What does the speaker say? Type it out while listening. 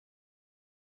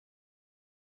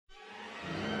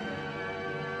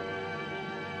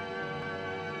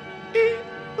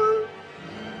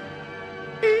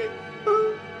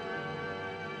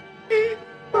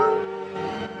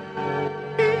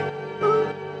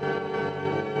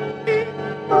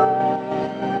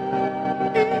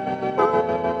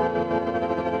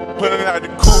had the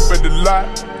coupe at the lot.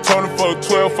 Told him fuck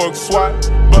 12, fuck SWAT.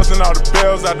 Busting all the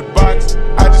bells out the box.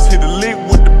 I just hit a lick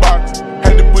with the box.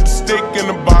 Had to put the stick in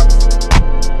the box.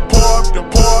 Pour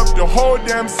up the whole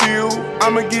damn seal.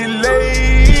 I'ma get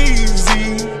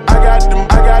lazy. I got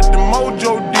the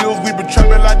mojo deals. We been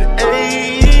trapping like the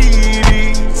 80s.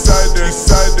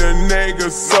 Inside the nigga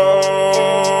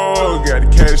soul. Got the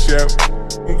cash out.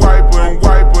 Wipe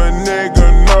a nigga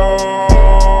no.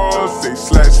 Say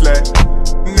slash.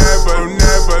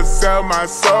 Never sell my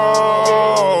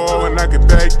soul. And I can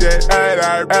back that.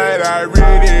 And I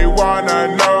really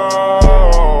wanna know.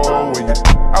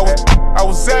 I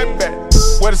was at back,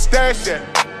 where the stash at?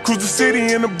 Cruise the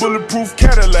city in a bulletproof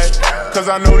Cadillac. Cause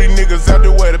I know these niggas out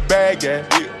there where the bag at.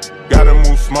 Gotta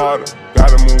move smarter,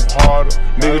 gotta move harder.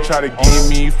 Nigga try to give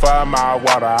me 5 mile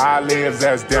water. I lay his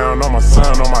ass down on my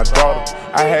son, on my daughter.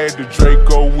 I had the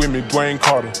Draco with me, Dwayne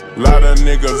Carter. Lot of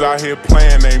niggas out here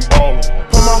playing, ain't ballin'.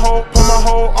 Put my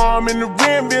whole arm in the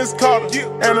rim, Vince Carter.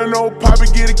 And I know Poppy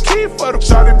get a key for the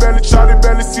Shawty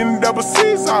belly, seen the double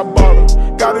C's, I bought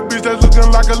her. Got a bitch that's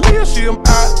looking like a Leah, she I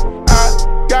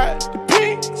got the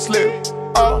pink slip.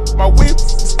 My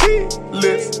whips is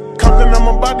keyless. Compton, I'm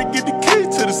about to get the key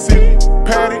to the city.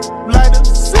 Patty, light up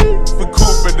the seat. The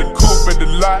coupe at the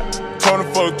lot. Told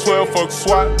him fuck 12, fuck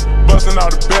SWAT. Busting all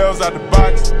the bells out the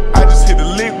box. I just hit a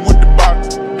lick with the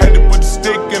box. Had to put the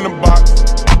stick in the box.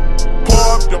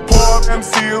 Pour up,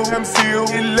 MCU,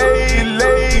 it lazy.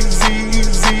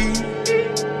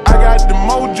 I got the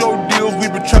mojo deals. We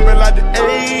been trapping like the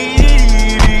 80s.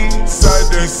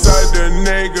 Inside the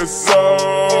nigga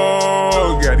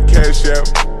soul. Got the cash out.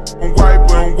 Wipe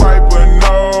a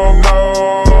no.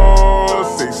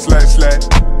 Say slash.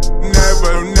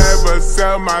 Never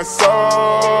sell my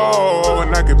soul.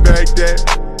 And I can back that.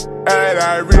 And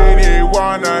I really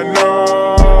wanna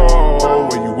know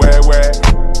where you at.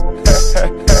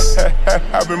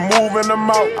 I've been moving them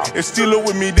out. And steal it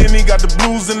with me, then he got the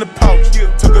blues in the pouch.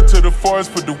 Took her to the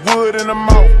forest, put the wood in her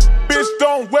mouth. Bitch,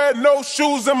 don't wear no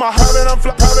shoes in my heart, and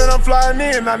I'm flying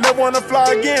in. I never wanna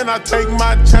fly again. I take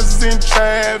my chances in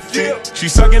traffic. She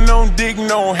sucking on dick,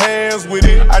 no hands with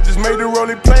it. I just made the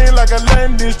rolling plane like I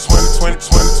landed.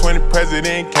 2020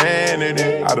 president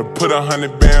candidate. I done put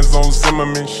 100 bands on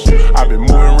Zimmerman shit. I been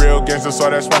moving real gangster, so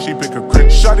that's why she pick a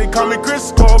crit. Shawty call me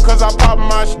Crisco, cause I pop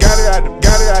my shit. Got it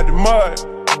out the mud.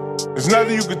 There's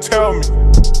nothing you could tell me.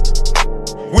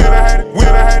 When I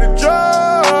had a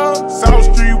job, South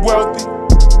Street wealthy.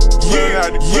 Yeah, I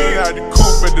the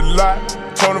coupe at the lot.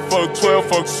 Told him fuck 12,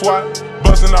 fuck SWAT.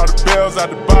 Busting all the bells out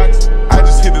the box. I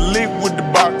just hit a lick with the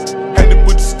box. Had to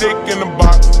put the stick in the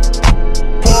box.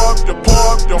 Pour up the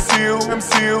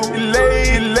MCU,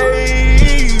 it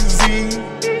lazy.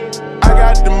 I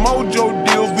got the mojo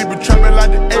deals. We been trapping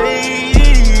like the 80s.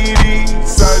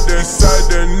 Inside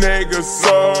the nigga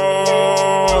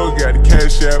soul. Got the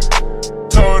cash out.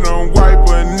 Told him wipe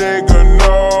a nigga no.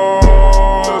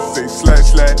 Say slash.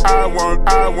 I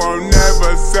won't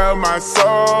never sell my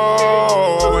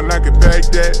soul. And I can back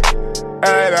that.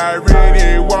 And I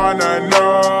really wanna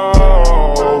know.